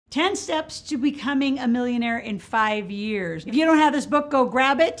10 Steps to Becoming a Millionaire in 5 Years. If you don't have this book, go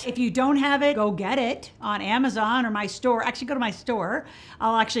grab it. If you don't have it, go get it on Amazon or my store. Actually, go to my store.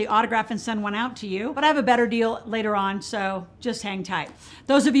 I'll actually autograph and send one out to you. But I have a better deal later on, so just hang tight.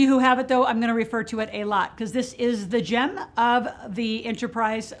 Those of you who have it, though, I'm going to refer to it a lot because this is the gem of the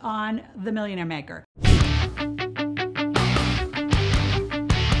enterprise on the Millionaire Maker.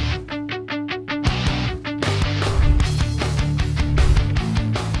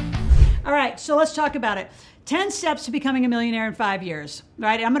 All right, so let's talk about it. 10 steps to becoming a millionaire in 5 years,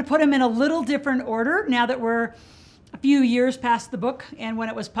 right? I'm gonna put them in a little different order now that we're a few years past the book and when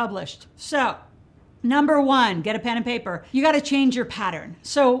it was published. So, number one, get a pen and paper. You got to change your pattern.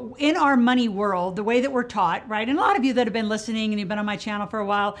 So in our money world, the way that we're taught, right? And a lot of you that have been listening and you've been on my channel for a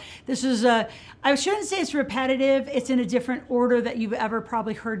while, this is I shouldn't say it's repetitive. It's in a different order that you've ever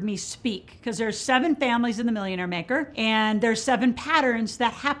probably heard me speak because there's 7 families in the Millionaire Maker and there's 7 patterns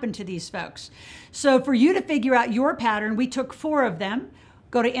that happen to these folks. So for you to figure out your pattern, we took 4 of them.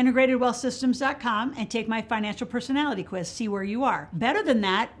 Go to integratedwealthsystems.com and take my financial personality quiz, see where you are. Better than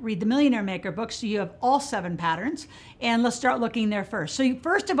that, read the Millionaire Maker book so you have all 7 patterns, and let's start looking there first. So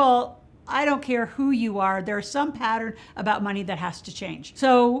first of all, I don't care who you are, there's some pattern about money that has to change.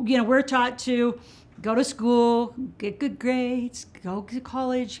 So, we're taught to go to school, get good grades, go to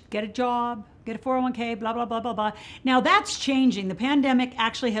college, get a job, get a 401k, blah, blah, blah, blah, blah. Now that's changing. The pandemic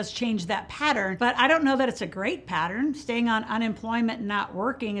actually has changed that pattern, but I don't know that it's a great pattern. Staying on unemployment and not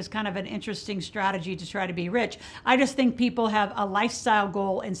working is kind of an interesting strategy to try to be rich. I just think people have a lifestyle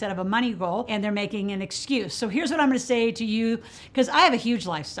goal instead of a money goal, and they're making an excuse. So here's what I'm gonna say to you, because I have a huge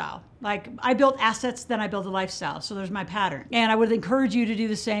lifestyle. Like I built assets, then I built a lifestyle. So there's my pattern. And I would encourage you to do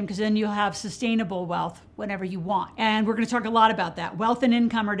the same because then you'll have sustainable wealth whenever you want. And we're gonna talk a lot about that. Wealth and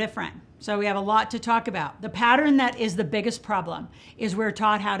income are different. So we have a lot to talk about. The pattern that is the biggest problem is we're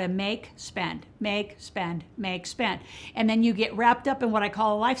taught how to make, spend, make, spend, make, spend. And then you get wrapped up in what I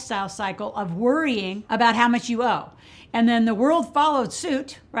call a lifestyle cycle of worrying about how much you owe. And then the world followed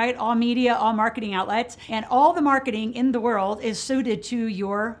suit, right? All media, all marketing outlets, and all the marketing in the world is suited to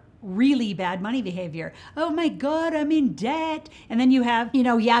your really bad money behavior. Oh my God, I'm in debt. And then you have,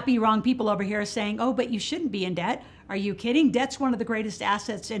 yappy wrong people over here saying, oh, but you shouldn't be in debt. Are you kidding? Debt's one of the greatest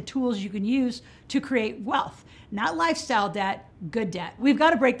assets and tools you can use to create wealth. Not lifestyle debt, good debt. We've got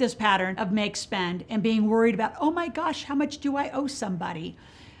to break this pattern of make, spend, and being worried about, oh my gosh, how much do I owe somebody?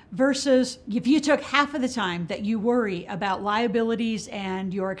 Versus if you took half of the time that you worry about liabilities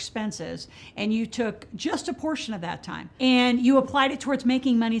and your expenses, and you took just a portion of that time, and you applied it towards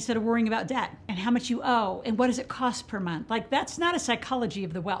making money instead of worrying about debt, and how much you owe, and what does it cost per month. Like that's not a psychology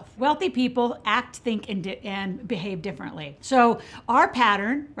of the wealth. Wealthy people act, think, and behave differently. So our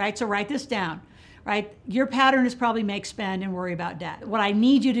pattern, right, so write this down, right? Your pattern is probably make, spend, and worry about debt. What I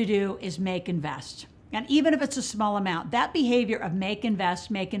need you to do is make, invest. And even if it's a small amount, that behavior of make, invest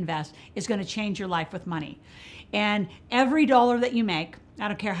is going to change your life with money. And every dollar that you make, I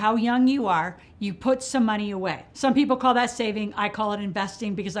don't care how young you are, you put some money away. Some people call that saving. I call it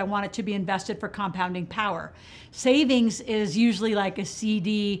investing because I want it to be invested for compounding power. Savings is usually like a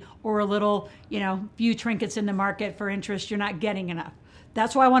CD or a little, few trinkets in the market for interest. You're not getting enough.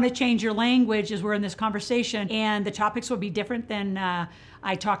 That's why I want to change your language as we're in this conversation, and the topics will be different than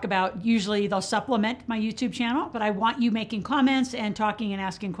I talk about. Usually they'll supplement my YouTube channel, but I want you making comments and talking and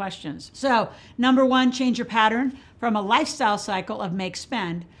asking questions. So number one, change your pattern from a lifestyle cycle of make,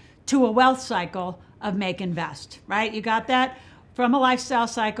 spend to a wealth cycle of make, invest, right? You got that? From a lifestyle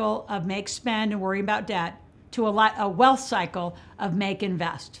cycle of make, spend, and worry about debt to a wealth cycle of make,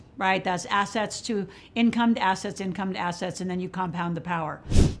 invest, right? That's assets to income to assets, and then you compound the power.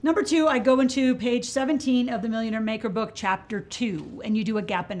 Number 2, I go into page 17 of the Millionaire Maker book, chapter 2, and you do a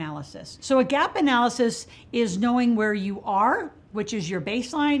gap analysis. So a gap analysis is knowing where you are, which is your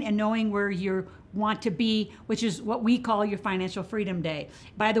baseline, and knowing where you want to be, which is what we call your financial freedom day.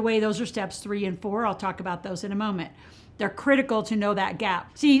 By the way, those are steps 3 and 4. I'll talk about those in a moment. They're critical to know that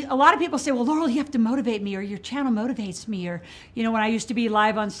gap. See, a lot of people say, well, Loral, you have to motivate me, or your channel motivates me, or, when I used to be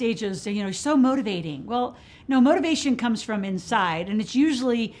live on stages, so motivating. Well, no, motivation comes from inside, and it's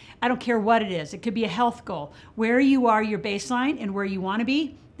usually, I don't care what it is. It could be a health goal. Where you are, your baseline, and where you want to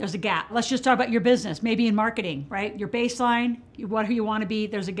be, there's a gap. Let's just talk about your business, maybe in marketing, right? Your baseline, what you want to be,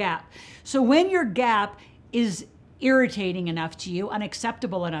 there's a gap. So when your gap is irritating enough to you,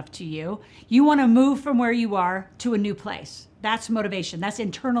 unacceptable enough to you, you want to move from where you are to a new place. That's motivation. That's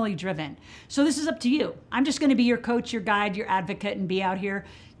internally driven. So this is up to you. I'm just going to be your coach, your guide, your advocate, and be out here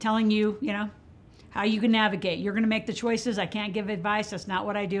telling you, how you can navigate. You're going to make the choices. I can't give advice. That's not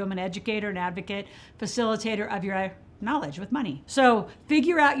what I do. I'm an educator, an advocate, facilitator of your knowledge with money. So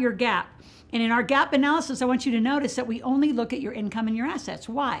figure out your gap. And in our gap analysis, I want you to notice that we only look at your income and your assets.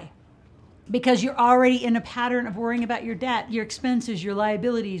 Why? Because you're already in a pattern of worrying about your debt, your expenses, your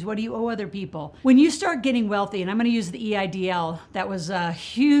liabilities. What do you owe other people? When you start getting wealthy, and I'm going to use the EIDL, that was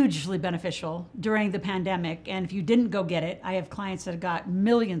hugely beneficial during the pandemic. And if you didn't go get it, I have clients that have got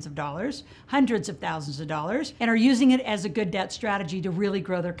millions of dollars, hundreds of thousands of dollars, and are using it as a good debt strategy to really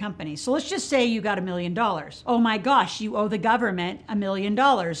grow their company. So let's just say you got $1 million. Oh my gosh, you owe the government $1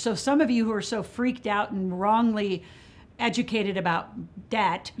 million. So some of you who are so freaked out and wrongly educated about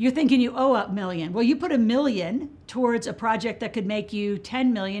debt, you're thinking you owe $1 million. Well, you put $1 million towards a project that could make you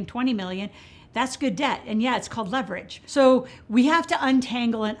 10 million, 20 million. That's good debt. And yeah, it's called leverage. So we have to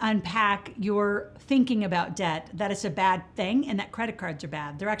untangle and unpack your thinking about debt, that it's a bad thing and that credit cards are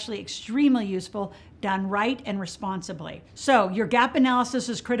bad. They're actually extremely useful, done right and responsibly. So your gap analysis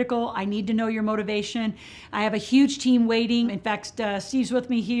is critical. I need to know your motivation. I have a huge team waiting. In fact, Steve's with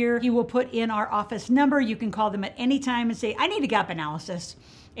me here. He will put in our office number. You can call them at any time and say, I need a gap analysis.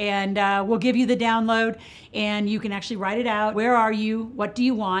 And we'll give you the download and you can actually write it out. Where are you? What do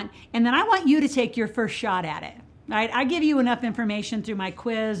you want? And then I want you to take your first shot at it. Right? I give you enough information through my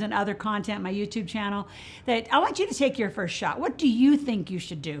quiz and other content, my YouTube channel, that I want you to take your first shot. What do you think you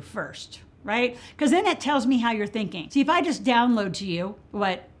should do first? Right? Because then it tells me how you're thinking. See, if I just download to you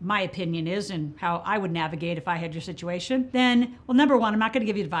what my opinion is and how I would navigate if I had your situation, then, well, number one, I'm not going to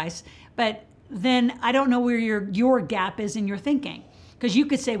give you advice, but then I don't know where your gap is in your thinking. Because you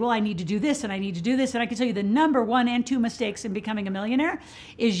could say, well, I need to do this and I need to do this. And I can tell you the number 1 and 2 mistakes in becoming a millionaire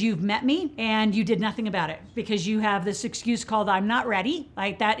is you've met me and you did nothing about it because you have this excuse called I'm not ready.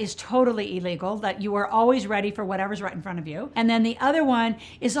 Like that is totally illegal, that you are always ready for whatever's right in front of you. And then the other one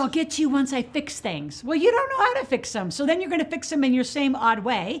is I'll get to you once I fix things. Well, you don't know how to fix them. So then you're going to fix them in your same odd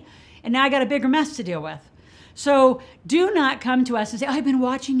way. And now I got a bigger mess to deal with. So do not come to us and say, oh, I've been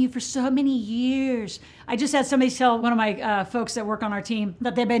watching you for so many years. I just had somebody tell one of my folks that work on our team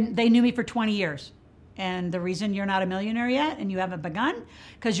that they knew me for 20 years. And the reason you're not a millionaire yet and you haven't begun,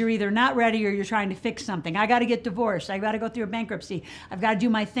 because you're either not ready or you're trying to fix something. I got to get divorced. I got to go through a bankruptcy. I've got to do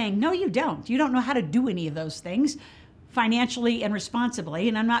my thing. No, you don't. You don't know how to do any of those things financially and responsibly.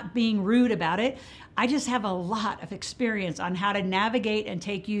 And I'm not being rude about it. I just have a lot of experience on how to navigate and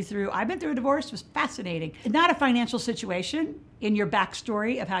take you through. I've been through a divorce. It was fascinating. Not a financial situation in your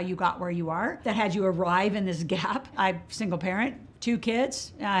backstory of how you got where you are that had you arrive in this gap. I'm single parent, 2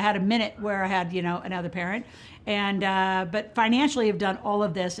 kids. I had a minute where I had, another parent. And, but financially I've done all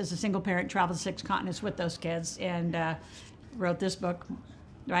of this as a single parent, traveled 6 continents with those kids and wrote this book.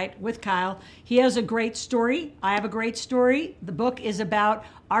 Right, with Kyle. He has a great story. I have a great story. The book is about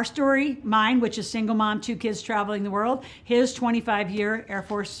our story, mine, which is single mom, 2 kids traveling the world. His 25-year Air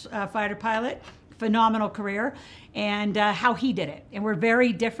Force fighter pilot, phenomenal career, and how he did it. And we're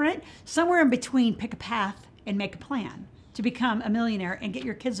very different. Somewhere in between, pick a path and make a plan to become a millionaire and get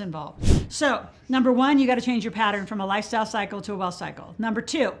your kids involved. So, number 1, you got to change your pattern from a lifestyle cycle to a wealth cycle. Number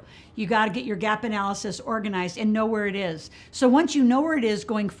 2, you got to get your gap analysis organized and know where it is. So once you know where it is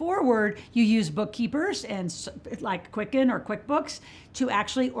going forward, you use bookkeepers and like Quicken or QuickBooks to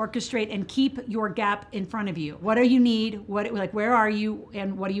actually orchestrate and keep your gap in front of you. What do you need? Where are you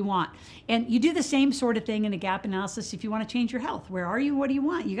and what do you want? And you do the same sort of thing in a gap analysis if you want to change your health. Where are you? What do you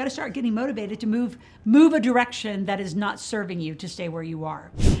want? You got to start getting motivated to move a direction that is not serving you to stay where you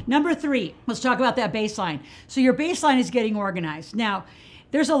are. Number 3, let's talk about that baseline. So your baseline is getting organized. Now,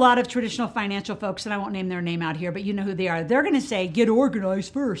 there's a lot of traditional financial folks, and I won't name their name out here, but you know who they are. They're going to say, get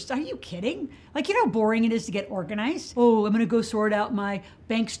organized first. Are you kidding? Like, you know how boring it is to get organized? Oh, I'm going to go sort out my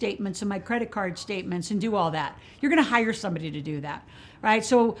bank statements and my credit card statements and do all that. You're going to hire somebody to do that, right?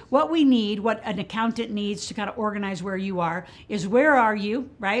 So what we need, what an accountant needs to kind of organize where you are is where are you,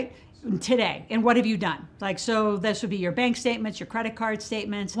 right? Today, and what have you done? Like, so this would be your bank statements, your credit card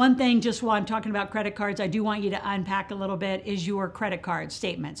statements. One thing, just while I'm talking about credit cards, I do want you to unpack a little bit is your credit card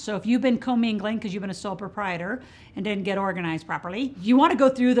statements. So if you've been commingling because you've been a sole proprietor and didn't get organized properly, you want to go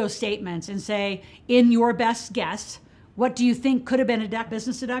through those statements and say, in your best guess, what do you think could have been a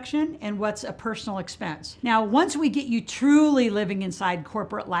business deduction and what's a personal expense? Now, once we get you truly living inside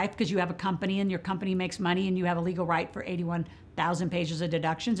corporate life because you have a company and your company makes money and you have a legal right for 81,000 pages of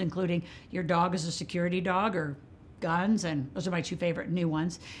deductions, including your dog as a security dog or guns, and those are my 2 favorite new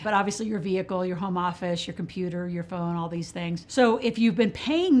ones. But obviously your vehicle, your home office, your computer, your phone, all these things. So if you've been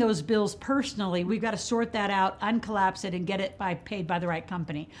paying those bills personally, we've got to sort that out, uncollapse it, and get it paid by the right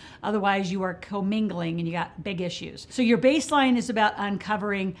company. Otherwise you are commingling and you got big issues. So your baseline is about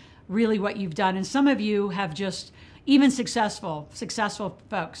uncovering really what you've done. And some of you have just, even successful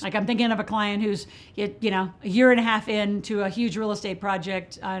folks. Like I'm thinking of a client who's, a year and a half into a huge real estate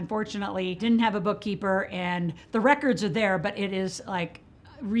project, unfortunately didn't have a bookkeeper, and the records are there, but it is like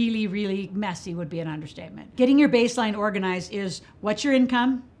really, really messy would be an understatement. Getting your baseline organized is what's your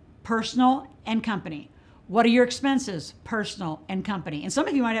income, personal and company. What are your expenses? Personal and company. And some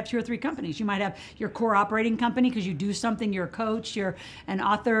of you might have 2 or 3 companies. You might have your core operating company because you do something, you're a coach, you're an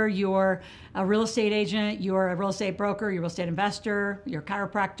author, you're a real estate agent, you're a real estate broker, you're a real estate investor, you're a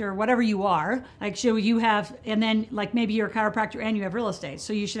chiropractor, whatever you are. Like, so you have, and then like maybe you're a chiropractor and you have real estate.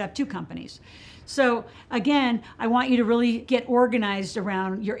 So you should have 2 companies. So again, I want you to really get organized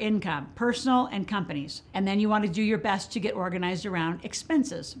around your income, personal and companies. And then you want to do your best to get organized around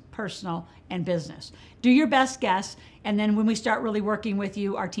expenses, personal and business. Do your best guess. And then when we start really working with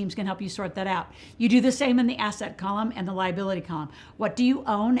you, our teams can help you sort that out. You do the same in the asset column and the liability column. What do you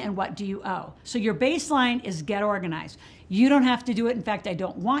own and what do you owe? So your baseline is get organized. You don't have to do it. In fact, I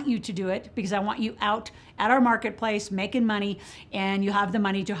don't want you to do it because I want you out at our marketplace making money, and you have the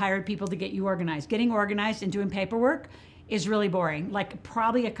money to hire people to get you organized. Getting organized and doing paperwork is really boring. Like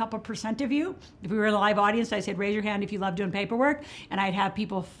probably a couple % of you, if we were in a live audience, I said, raise your hand if you love doing paperwork, and I'd have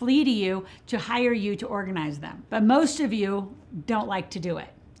people flee to you to hire you to organize them. But most of you don't like to do it.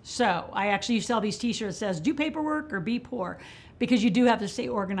 So I actually sell these t-shirts that says, do paperwork or be poor, because you do have to stay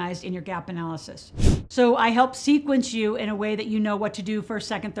organized in your gap analysis. So I help sequence you in a way that you know what to do first,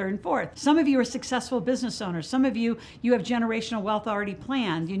 second, third, and fourth. Some of you are successful business owners. Some of you have generational wealth already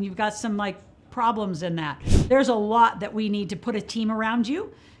planned, and you've got some like problems in that. There's a lot that we need to put a team around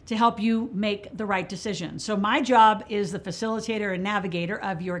you to help you make the right decision. So my job is the facilitator and navigator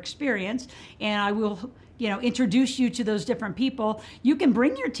of your experience, and I will introduce you to those different people. You can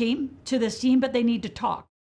bring your team to this team, but they need to talk.